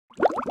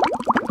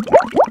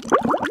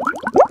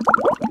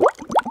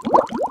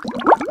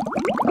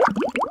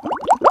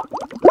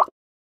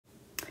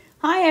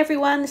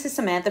everyone, this is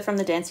Samantha from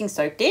the Dancing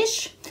Soap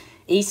Dish.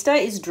 Easter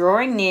is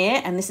drawing near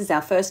and this is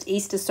our first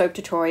Easter soap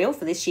tutorial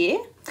for this year.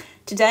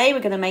 Today we're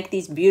going to make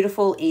these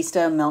beautiful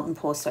Easter melt and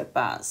pour soap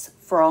bars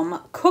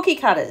from cookie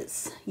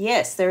cutters.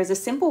 Yes, there is a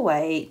simple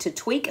way to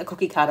tweak a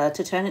cookie cutter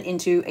to turn it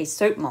into a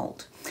soap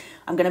mold.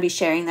 I'm going to be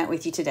sharing that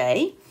with you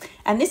today.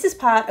 And this is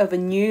part of a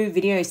new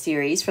video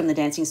series from the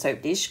Dancing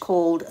Soap Dish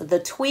called The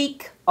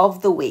Tweak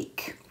of the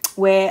Week,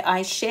 where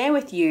I share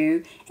with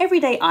you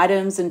everyday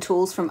items and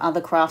tools from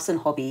other crafts and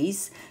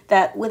hobbies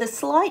that with a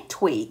slight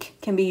tweak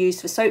can be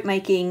used for soap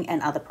making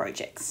and other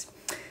projects.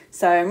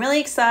 So I'm really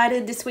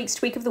excited. This week's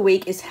tweak of the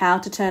week is how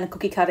to turn a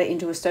cookie cutter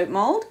into a soap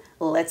mold.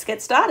 Let's get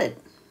started.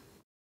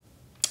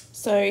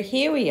 So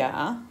here we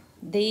are.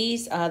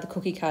 These are the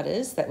cookie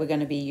cutters that we're going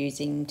to be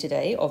using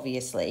today,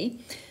 obviously.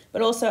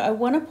 But also I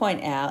want to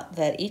point out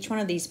that each one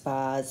of these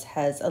bars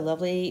has a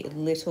lovely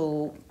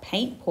little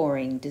paint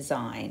pouring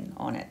design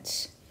on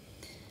it.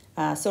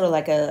 Sort of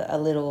like a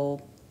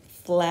little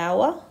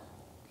flower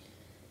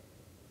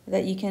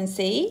that you can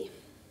see.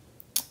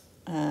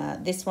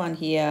 This one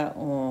here,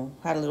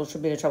 had a little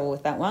bit of trouble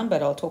with that one,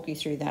 but I'll talk you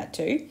through that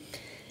too.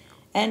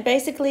 And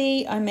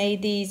basically I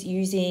made these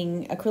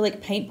using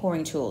acrylic paint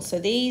pouring tools. So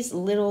these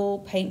little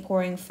paint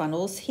pouring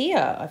funnels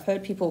here, I've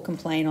heard people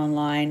complain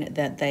online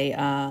that they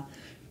are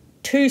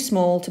too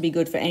small to be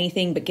good for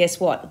anything, but guess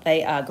what?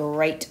 They are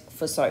great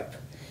for soap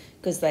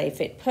because they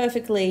fit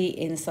perfectly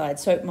inside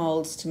soap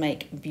molds to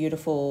make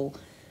beautiful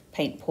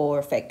paint pour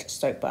effect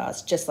soap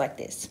bars, just like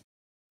this.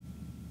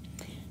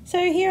 So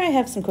here I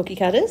have some cookie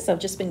cutters. I've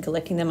just been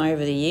collecting them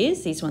over the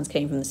years. These ones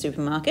came from the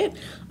supermarket.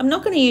 I'm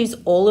not going to use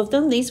all of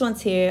them. These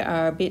ones here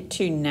are a bit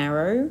too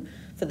narrow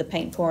for the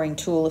paint pouring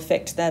tool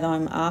effect that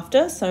I'm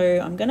after. So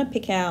I'm going to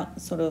pick out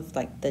sort of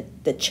like the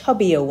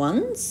chubbier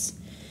ones.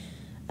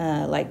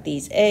 Like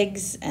these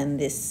eggs and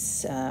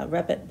this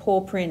rabbit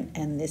paw print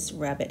and this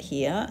rabbit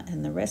here,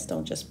 and the rest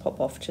I'll just pop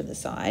off to the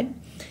side.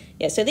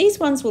 Yeah, so these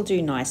ones will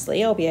do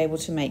nicely. I'll be able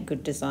to make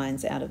good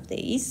designs out of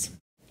these.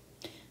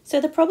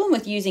 So the problem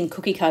with using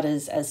cookie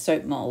cutters as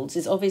soap molds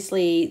is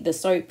obviously the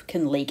soap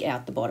can leak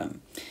out the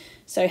bottom.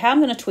 So how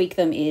I'm going to tweak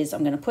them is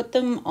I'm going to put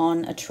them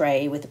on a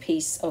tray with a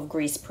piece of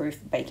grease-proof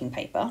baking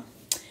paper.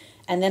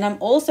 And then I'm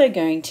also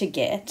going to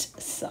get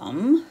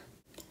some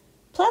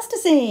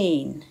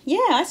plasticine. Yeah,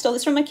 I stole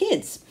this from my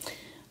kids.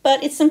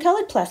 But it's some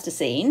coloured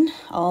plasticine.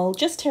 I'll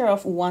just tear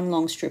off one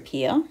long strip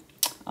here.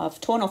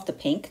 I've torn off the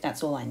pink,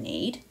 that's all I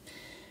need.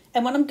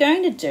 And what I'm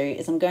going to do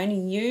is I'm going to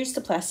use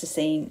the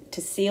plasticine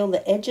to seal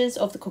the edges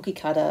of the cookie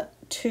cutter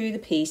to the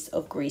piece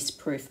of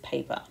grease-proof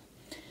paper.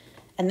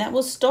 And that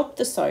will stop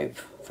the soap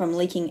from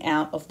leaking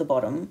out of the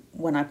bottom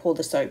when I pour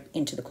the soap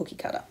into the cookie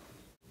cutter.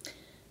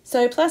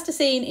 So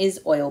plasticine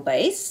is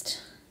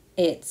oil-based.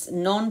 It's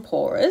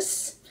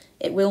non-porous.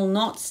 It will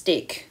not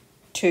stick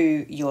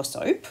to your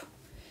soap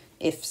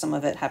if some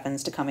of it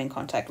happens to come in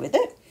contact with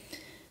it.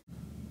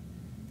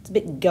 It's a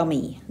bit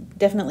gummy,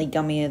 definitely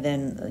gummier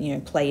than, you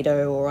know,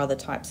 Play-Doh or other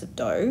types of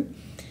dough.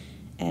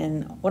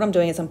 And what I'm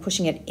doing is I'm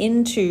pushing it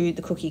into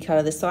the cookie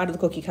cutter, the side of the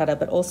cookie cutter,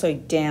 but also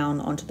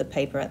down onto the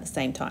paper at the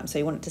same time. So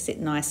you want it to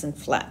sit nice and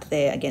flat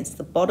there against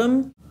the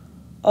bottom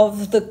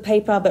of the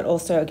paper, but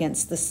also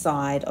against the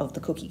side of the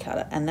cookie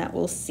cutter. And that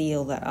will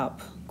seal that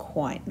up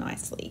quite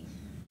nicely.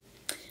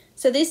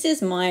 So this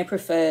is my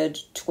preferred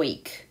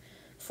tweak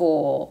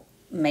for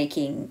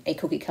making a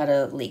cookie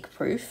cutter leak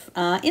proof.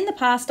 In the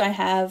past I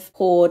have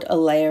poured a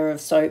layer of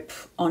soap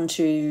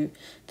onto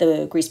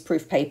the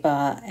grease-proof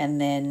paper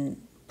and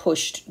then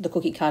pushed the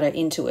cookie cutter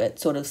into it,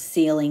 sort of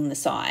sealing the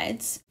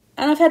sides.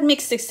 And I've had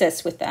mixed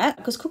success with that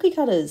because cookie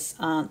cutters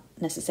aren't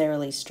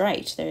necessarily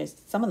straight.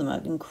 Some of them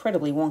are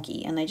incredibly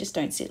wonky and they just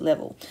don't sit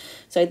level.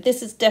 So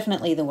this is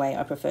definitely the way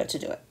I prefer to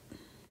do it.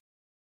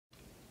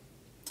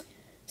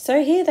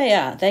 So here they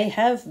are. They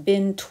have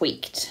been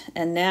tweaked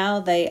and now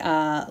they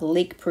are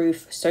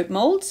leak-proof soap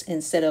molds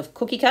instead of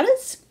cookie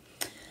cutters.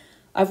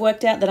 I've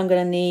worked out that I'm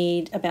going to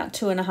need about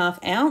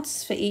 2.5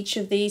 ounces for each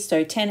of these,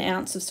 so 10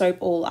 ounces of soap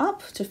all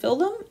up to fill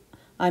them.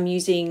 I'm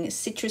using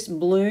Citrus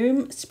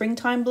Bloom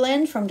Springtime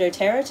Blend from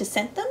doTERRA to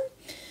scent them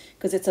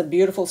because it's a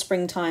beautiful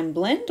springtime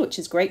blend, which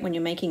is great when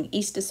you're making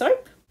Easter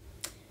soap.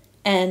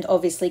 And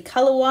obviously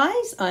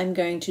color-wise, I'm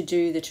going to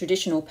do the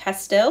traditional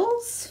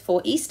pastels for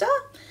Easter.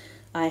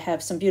 I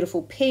have some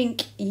beautiful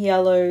pink,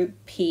 yellow,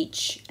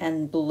 peach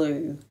and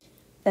blue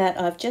that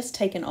I've just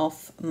taken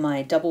off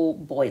my double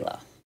boiler.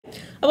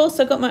 I've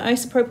also got my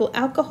isopropyl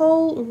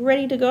alcohol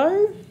ready to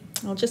go.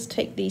 I'll just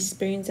take these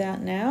spoons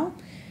out now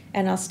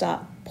and I'll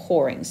start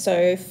pouring.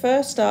 So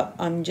first up,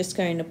 I'm just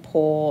going to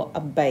pour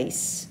a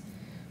base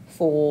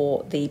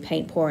for the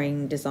paint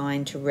pouring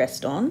design to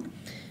rest on.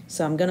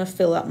 So I'm going to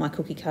fill up my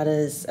cookie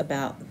cutters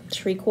about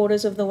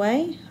 3/4 of the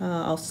way.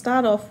 I'll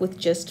start off with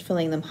just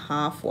filling them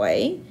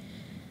halfway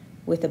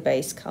with a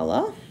base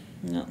colour.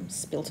 Oh,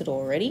 spilt it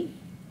already.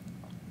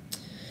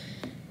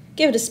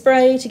 Give it a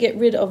spray to get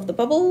rid of the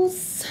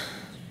bubbles.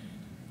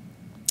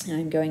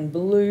 I'm going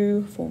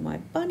blue for my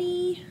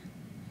bunny.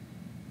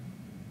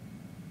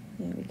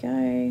 There we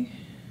go.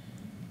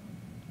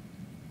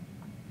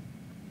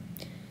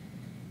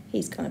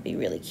 He's going to be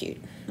really cute.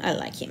 I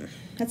like him.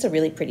 That's a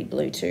really pretty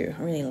blue too.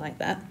 I really like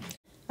that.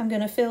 I'm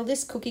going to fill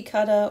this cookie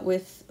cutter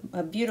with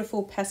a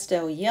beautiful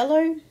pastel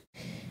yellow.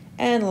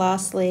 And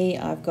lastly,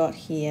 I've got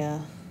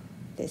here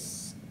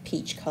this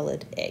peach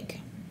colored egg.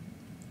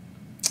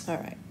 All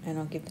right, and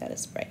I'll give that a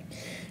spray.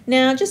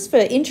 Now, just for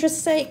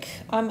interest's sake,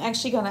 I'm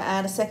actually going to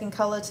add a second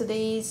color to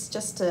these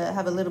just to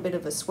have a little bit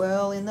of a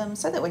swirl in them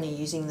so that when you're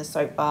using the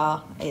soap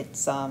bar,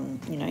 it's,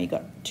 you know, you've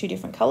got two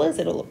different colors.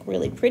 It'll look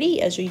really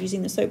pretty as you're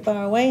using the soap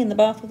bar away in the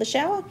bath or the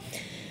shower.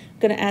 I'm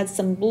going to add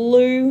some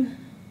blue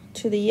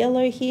to the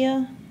yellow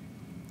here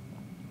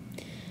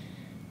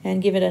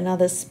and give it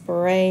another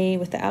spray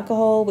with the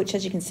alcohol, which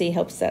as you can see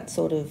helps that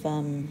sort of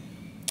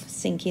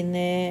sink in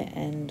there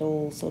and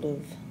all sort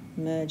of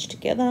merge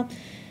together.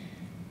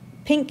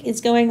 Pink is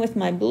going with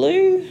my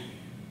blue.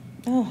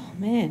 Oh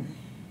man,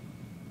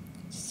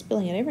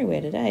 spilling it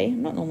everywhere today.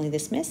 I'm not normally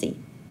this messy.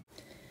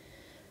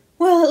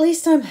 Well, at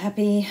least I'm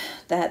happy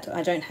that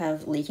I don't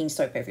have leaking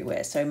soap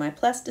everywhere. So my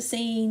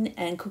plasticine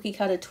and cookie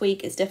cutter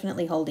tweak is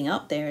definitely holding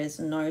up. There is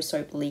no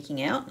soap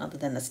leaking out other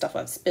than the stuff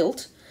I've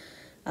spilt.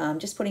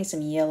 Just putting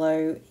some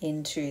yellow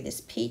into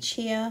this peach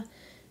here.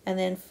 And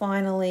then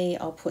finally,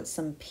 I'll put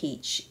some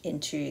peach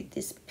into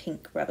this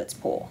pink rabbit's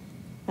paw.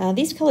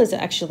 These colors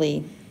are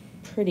actually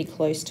pretty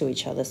close to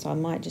each other, so I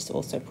might just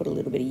also put a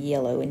little bit of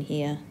yellow in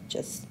here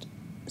just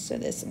so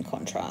there's some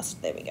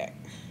contrast. There we go.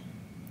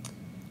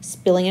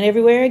 Spilling it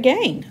everywhere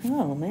again.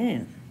 Oh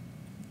man.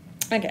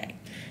 Okay,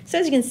 so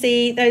as you can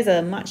see, those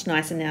are much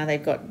nicer now.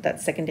 They've got that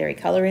secondary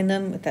color in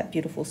them with that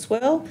beautiful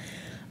swirl.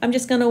 I'm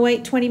just going to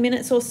wait 20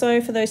 minutes or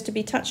so for those to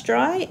be touch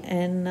dry,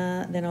 and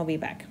then I'll be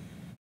back.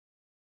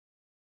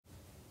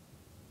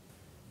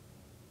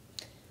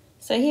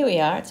 So here we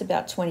are, it's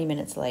about 20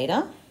 minutes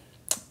later,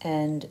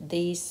 and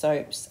these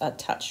soaps are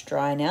touch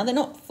dry now. They're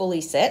not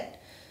fully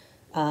set,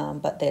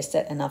 but they're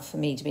set enough for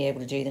me to be able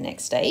to do the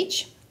next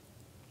stage.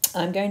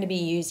 I'm going to be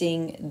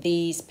using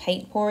these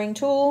paint pouring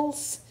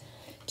tools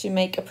to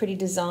make a pretty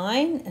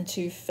design and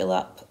to fill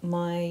up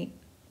my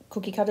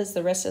cookie cutters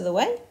the rest of the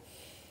way.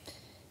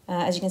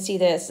 As you can see,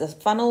 there's a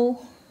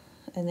funnel,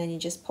 and then you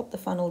just pop the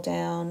funnel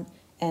down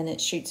and it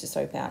shoots the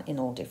soap out in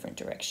all different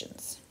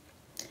directions.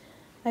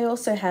 I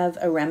also have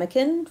a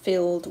ramekin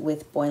filled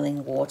with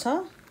boiling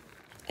water,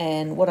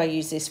 and what I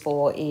use this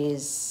for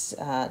is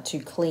to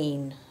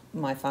clean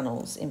my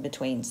funnels in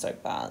between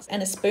soap bars,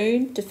 and a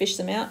spoon to fish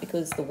them out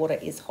because the water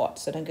is hot,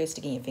 so don't go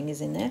sticking your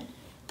fingers in there.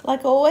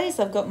 Like always,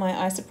 I've got my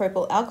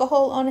isopropyl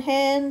alcohol on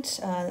hand.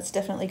 That's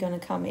definitely going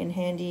to come in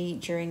handy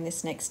during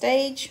this next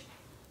stage.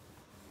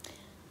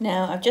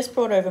 Now I've just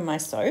brought over my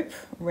soap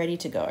ready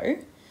to go,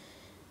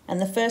 and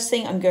the first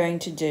thing I'm going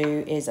to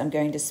do is I'm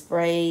going to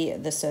spray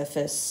the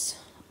surface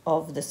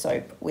of the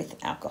soap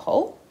with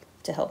alcohol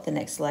to help the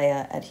next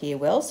layer adhere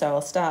well. So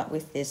I'll start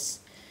with this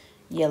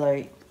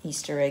yellow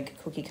Easter egg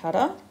cookie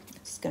cutter.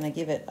 Just going to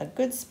give it a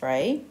good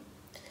spray,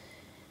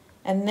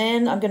 and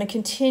then I'm going to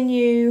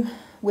continue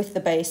with the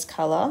base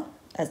color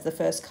as the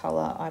first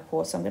color I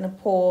pour. So I'm going to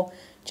pour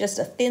just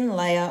a thin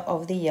layer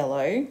of the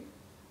yellow,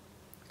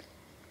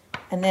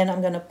 and then I'm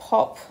going to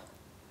pop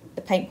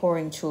the paint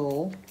pouring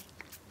tool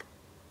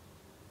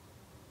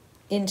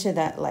into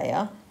that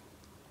layer,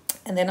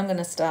 and then I'm going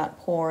to start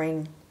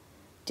pouring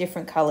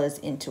different colors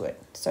into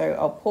it. So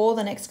I'll pour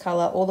the next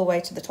color all the way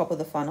to the top of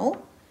the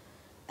funnel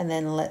and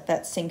then let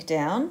that sink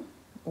down.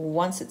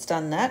 Once it's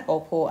done that,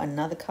 I'll pour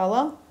another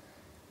color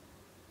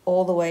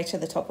all the way to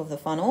the top of the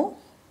funnel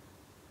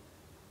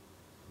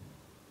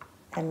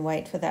and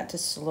wait for that to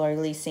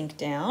slowly sink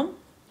down.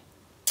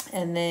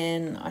 And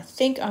then I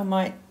think I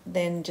might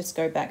then just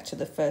go back to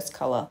the first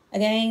color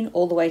again,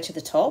 all the way to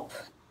the top.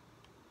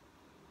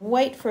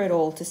 Wait for it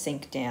all to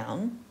sink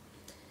down,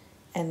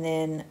 and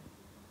then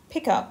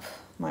pick up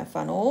my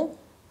funnel,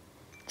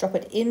 drop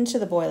it into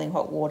the boiling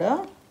hot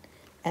water,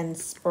 and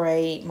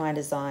spray my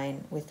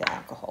design with the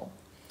alcohol.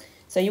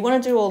 So you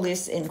want to do all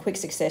this in quick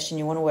succession.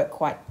 You want to work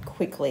quite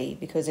quickly,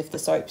 because if the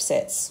soap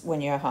sets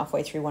when you're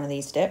halfway through one of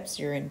these steps,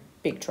 you're in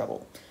big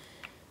trouble.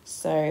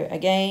 So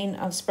again,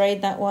 I've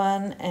sprayed that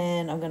one,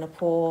 and I'm going to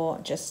pour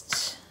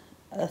just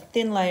a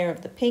thin layer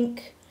of the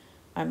pink.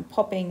 I'm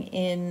popping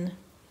in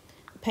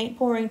the paint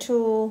pouring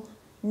tool.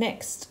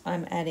 Next,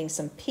 I'm adding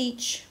some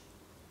peach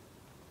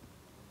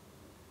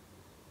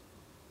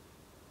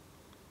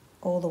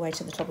all the way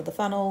to the top of the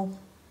funnel,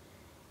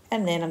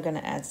 and then I'm going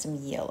to add some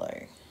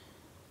yellow.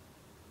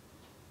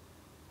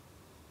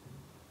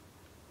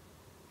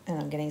 And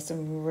I'm getting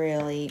some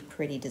really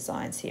pretty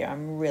designs here.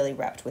 I'm really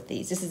wrapped with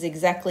these. This is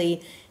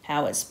exactly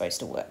how it's supposed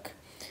to work.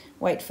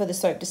 Wait for the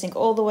soap to sink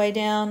all the way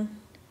down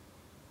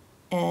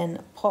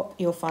and pop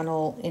your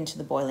funnel into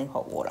the boiling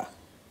hot water.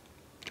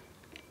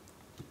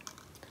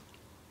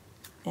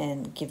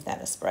 And give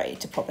that a spray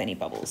to pop any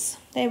bubbles.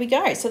 There we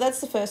go. So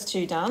that's the first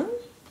two done.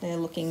 They're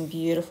looking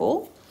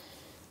beautiful.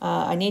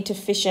 I need to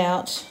fish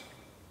out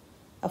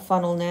a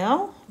funnel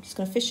now. I'm just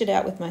going to fish it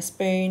out with my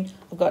spoon.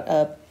 I've got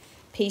a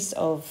piece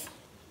of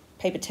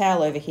paper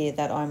towel over here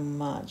that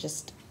I'm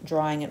just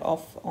drying it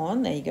off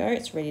on. There you go,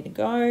 it's ready to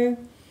go.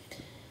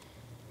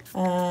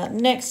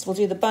 Next, we'll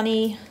do the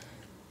bunny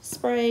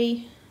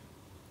spray.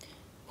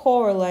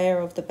 Pour a layer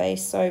of the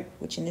base soap,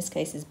 which in this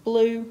case is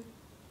blue.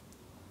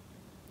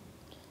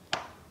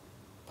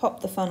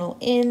 Pop the funnel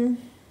in.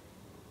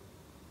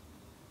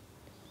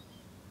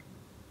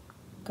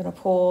 Gonna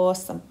pour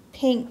some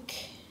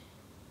pink.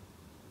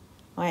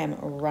 I am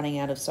running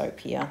out of soap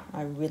here.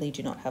 I really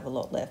do not have a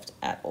lot left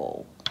at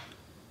all.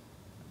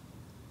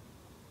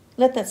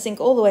 Let that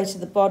sink all the way to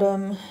the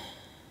bottom.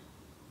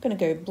 Gonna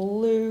go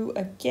blue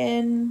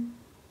again.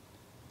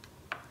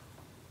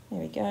 There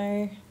we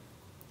go.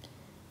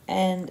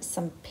 And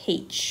some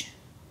peach,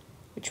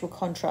 which will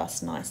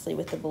contrast nicely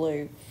with the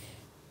blue.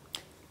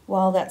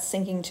 While that's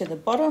sinking to the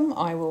bottom,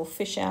 I will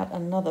fish out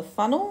another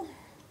funnel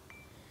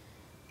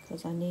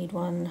because I need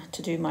one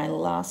to do my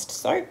last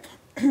soap.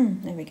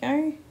 There we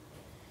go.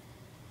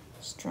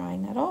 Just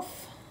drying that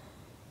off.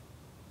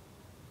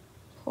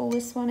 Pull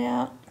this one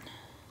out.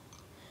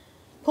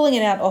 Pulling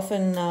it out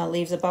often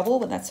leaves a bubble,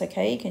 but that's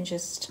okay. You can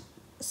just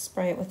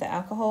spray it with the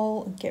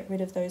alcohol and get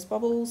rid of those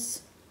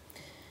bubbles.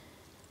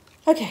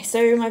 Okay,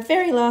 so my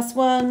very last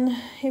one,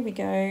 here we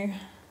go.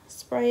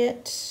 Spray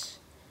it.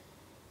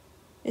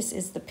 This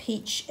is the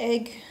peach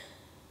egg.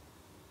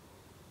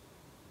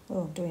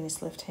 Oh, I'm doing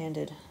this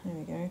left-handed. There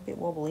we go, a bit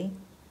wobbly.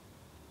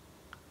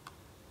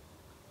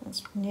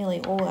 That's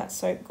nearly all that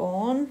soap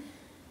gone.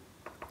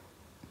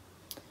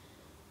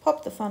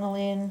 Pop the funnel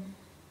in.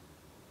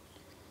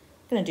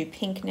 I'm going to do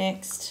pink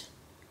next.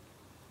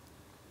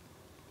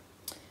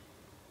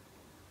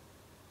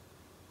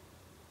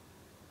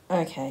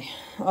 Okay,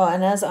 oh,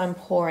 and as I'm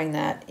pouring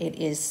that, it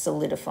is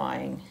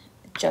solidifying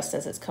just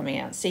as it's coming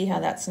out. See how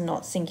that's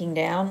not sinking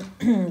down?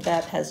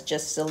 That has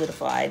just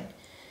solidified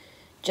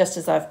just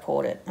as I've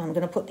poured it. I'm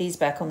going to put these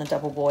back on the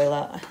double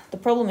boiler. The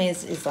problem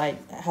is I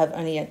have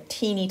only a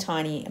teeny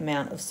tiny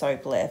amount of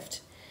soap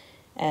left,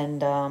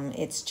 and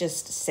it's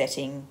just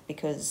setting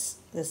because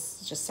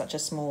this is just such a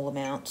small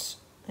amount.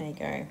 There you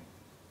go.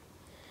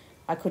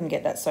 I couldn't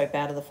get that soap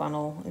out of the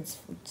funnel. It's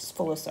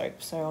full of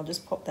soap, so I'll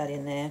just pop that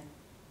in there.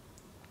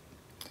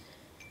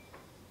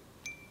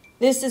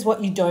 This is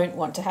what you don't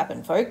want to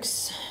happen,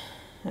 folks.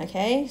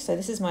 Okay, so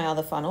this is my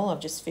other funnel. I've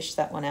just fished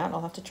that one out.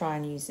 I'll have to try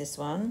and use this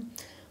one.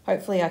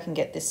 Hopefully I can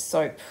get this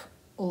soap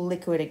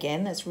liquid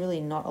again. There's really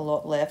not a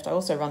lot left. I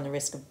also run the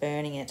risk of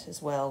burning it as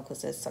well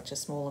because there's such a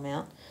small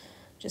amount.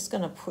 Just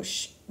going to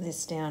push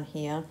this down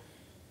here.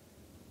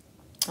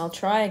 I'll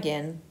try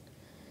again,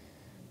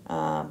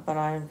 but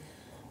I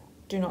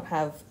do not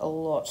have a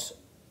lot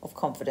of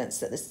confidence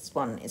that this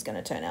one is going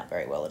to turn out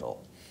very well at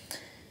all.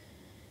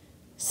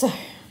 So,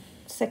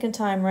 second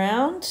time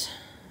round,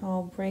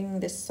 I'll bring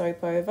this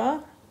soap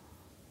over.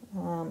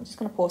 I'm just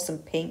going to pour some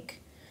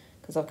pink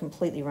because I've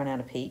completely run out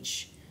of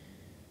peach.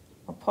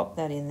 I'll pop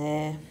that in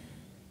there.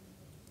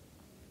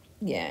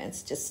 Yeah,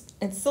 it's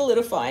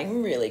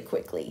solidifying really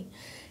quickly.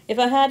 If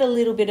I had a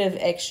little bit of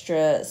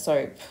extra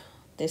soap,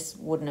 this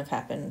wouldn't have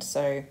happened.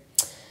 So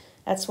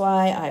that's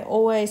why I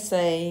always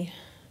say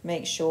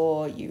make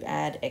sure you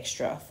add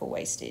extra for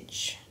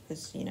wastage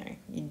because, you know,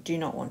 you do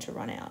not want to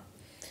run out.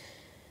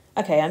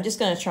 Okay, I'm just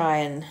going to try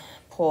and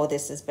pour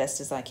this as best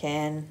as I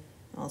can.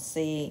 I'll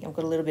see, I've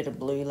got a little bit of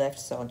blue left,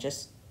 so I'll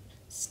just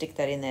stick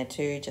that in there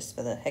too, just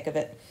for the heck of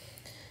it.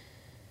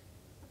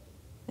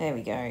 There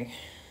we go.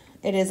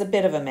 It is a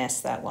bit of a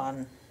mess, that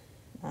one.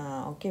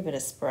 I'll give it a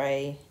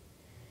spray.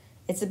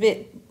 It's a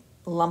bit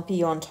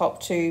lumpy on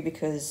top too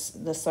because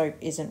the soap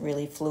isn't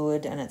really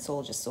fluid and it's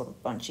all just sort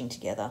of bunching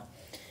together.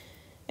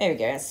 There we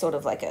go, it's sort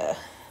of like a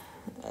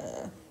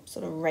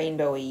sort of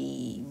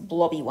rainbowy,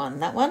 blobby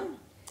one, that one.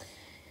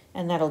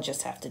 And that'll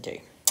just have to do.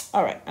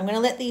 All right, I'm going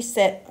to let these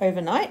set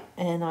overnight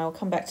and I'll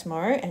come back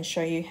tomorrow and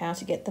show you how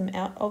to get them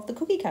out of the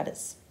cookie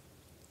cutters.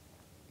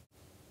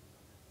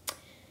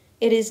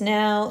 It is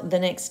now the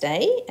next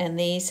day and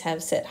these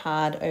have set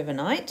hard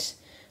overnight.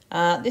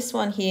 This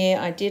one here,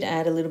 I did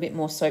add a little bit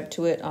more soap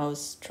to it. I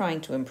was trying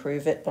to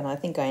improve it, but I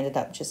think I ended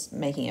up just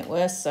making it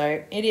worse.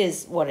 So it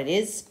is what it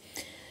is.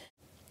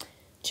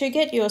 To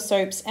get your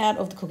soaps out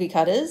of the cookie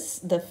cutters,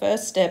 the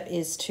first step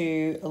is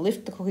to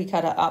lift the cookie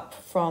cutter up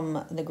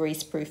from the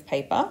greaseproof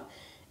paper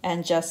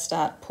and just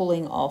start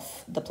pulling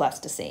off the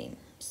plasticine.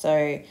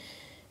 So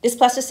this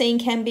plasticine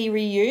can be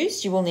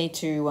reused. You will need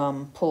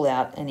to pull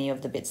out any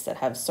of the bits that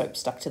have soap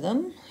stuck to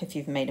them if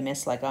you've made a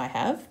mess like I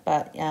have.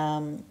 But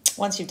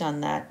once you've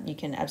done that, you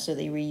can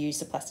absolutely reuse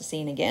the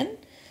plasticine again.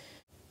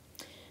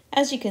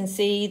 As you can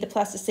see, the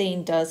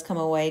plasticine does come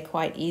away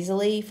quite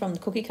easily from the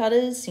cookie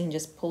cutters. You can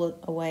just pull it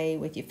away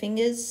with your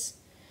fingers.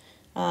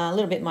 A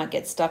little bit might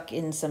get stuck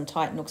in some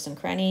tight nooks and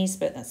crannies,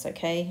 but that's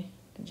okay.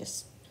 You can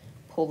just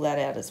pull that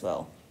out as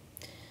well.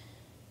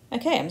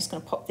 Okay, I'm just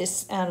going to pop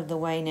this out of the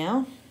way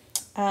now.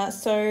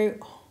 So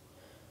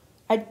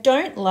I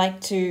don't like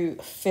to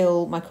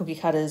fill my cookie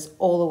cutters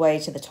all the way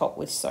to the top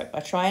with soap. I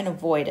try and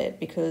avoid it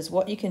because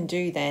what you can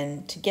do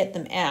then to get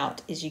them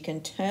out is you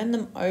can turn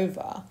them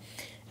over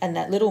and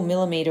that little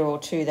millimeter or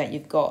two that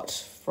you've got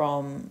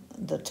from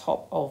the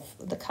top of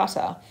the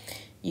cutter,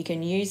 you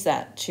can use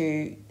that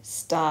to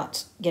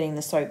start getting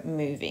the soap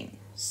moving.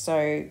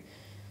 So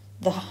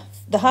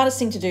the hardest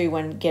thing to do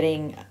when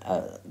getting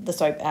the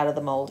soap out of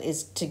the mold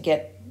is to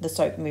get the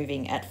soap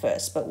moving at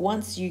first. But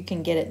once you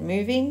can get it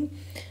moving,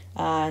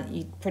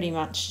 you pretty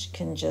much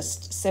can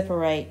just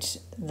separate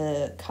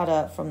the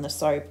cutter from the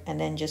soap and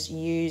then just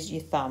use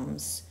your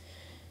thumbs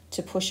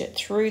to push it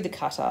through the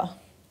cutter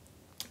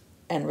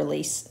and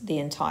release the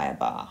entire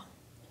bar.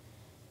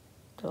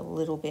 Got a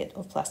little bit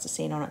of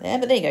plasticine on it there,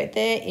 but there you go.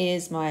 There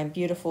is my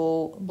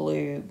beautiful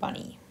blue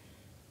bunny.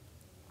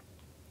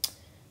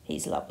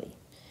 He's lovely.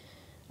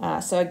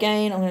 So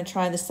again, I'm going to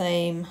try the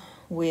same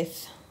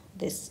with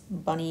this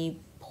bunny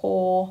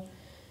paw.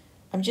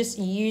 I'm just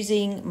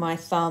using my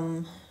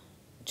thumb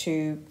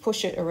to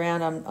push it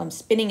around. I'm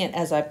spinning it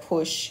as I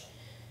push,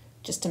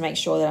 just to make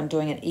sure that I'm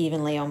doing it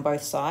evenly on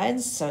both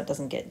sides so it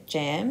doesn't get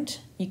jammed.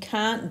 You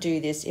can't do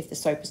this if the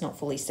soap is not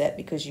fully set,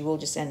 because you will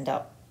just end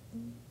up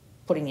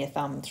putting your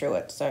thumb through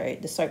it. So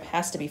the soap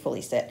has to be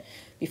fully set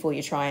before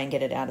you try and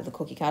get it out of the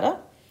cookie cutter.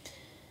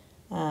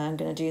 I'm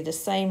going to do the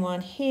same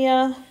one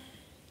here.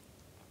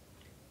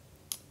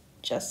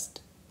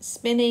 Just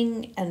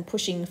spinning and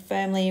pushing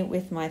firmly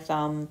with my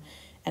thumb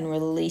and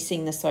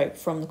releasing the soap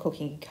from the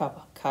cookie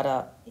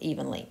cutter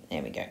evenly.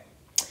 There we go.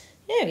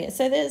 There we go.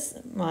 So there's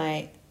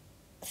my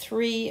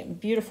 3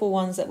 beautiful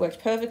ones that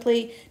worked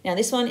perfectly. Now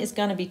this one is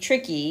going to be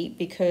tricky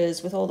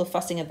because with all the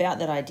fussing about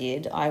that I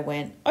did, I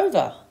went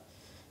over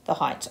the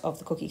height of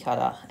the cookie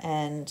cutter,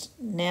 and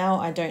now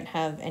I don't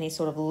have any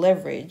sort of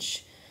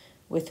leverage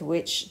with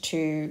which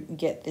to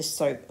get this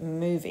soap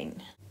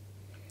moving.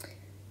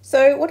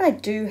 So what I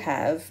do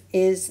have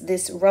is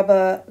this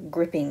rubber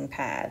gripping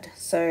pad.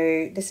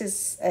 So this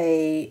is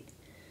a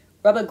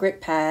rubber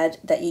grip pad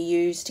that you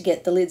use to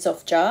get the lids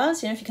off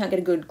jars. You know, if you can't get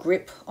a good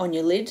grip on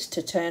your lid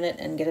to turn it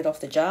and get it off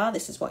the jar,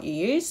 this is what you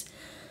use.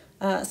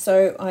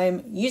 So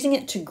I'm using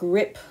it to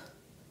grip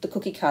the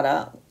cookie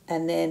cutter,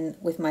 and then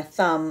with my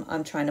thumb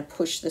I'm trying to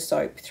push the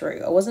soap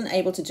through. I wasn't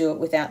able to do it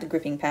without the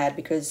gripping pad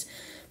because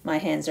my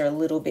hands are a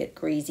little bit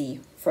greasy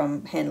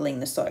from handling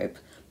the soap.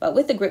 But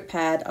with the grip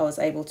pad, I was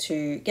able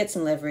to get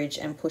some leverage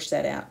and push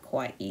that out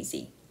quite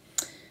easy.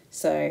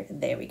 So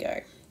there we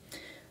go.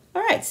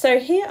 All right, so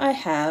here I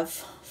have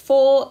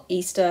 4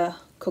 Easter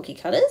cookie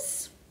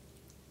cutters.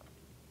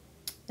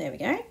 There we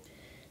go.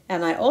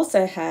 And I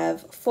also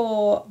have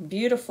 4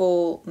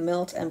 beautiful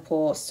melt and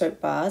pour soap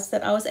bars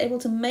that I was able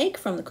to make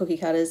from the cookie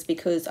cutters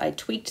because I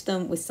tweaked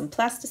them with some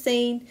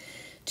plasticine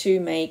to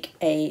make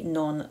a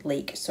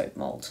non-leak soap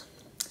mold.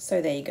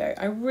 So there you go.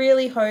 I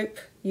really hope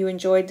you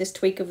enjoyed this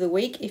tweak of the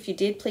week. If you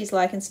did, please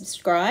like and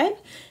subscribe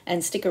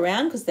and stick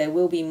around because there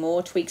will be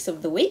more tweaks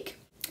of the week.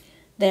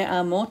 There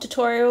are more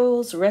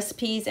tutorials,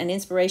 recipes, and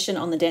inspiration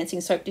on the Dancing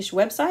Soap Dish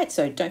website,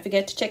 so don't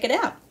forget to check it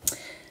out.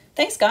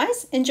 Thanks,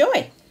 guys.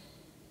 Enjoy.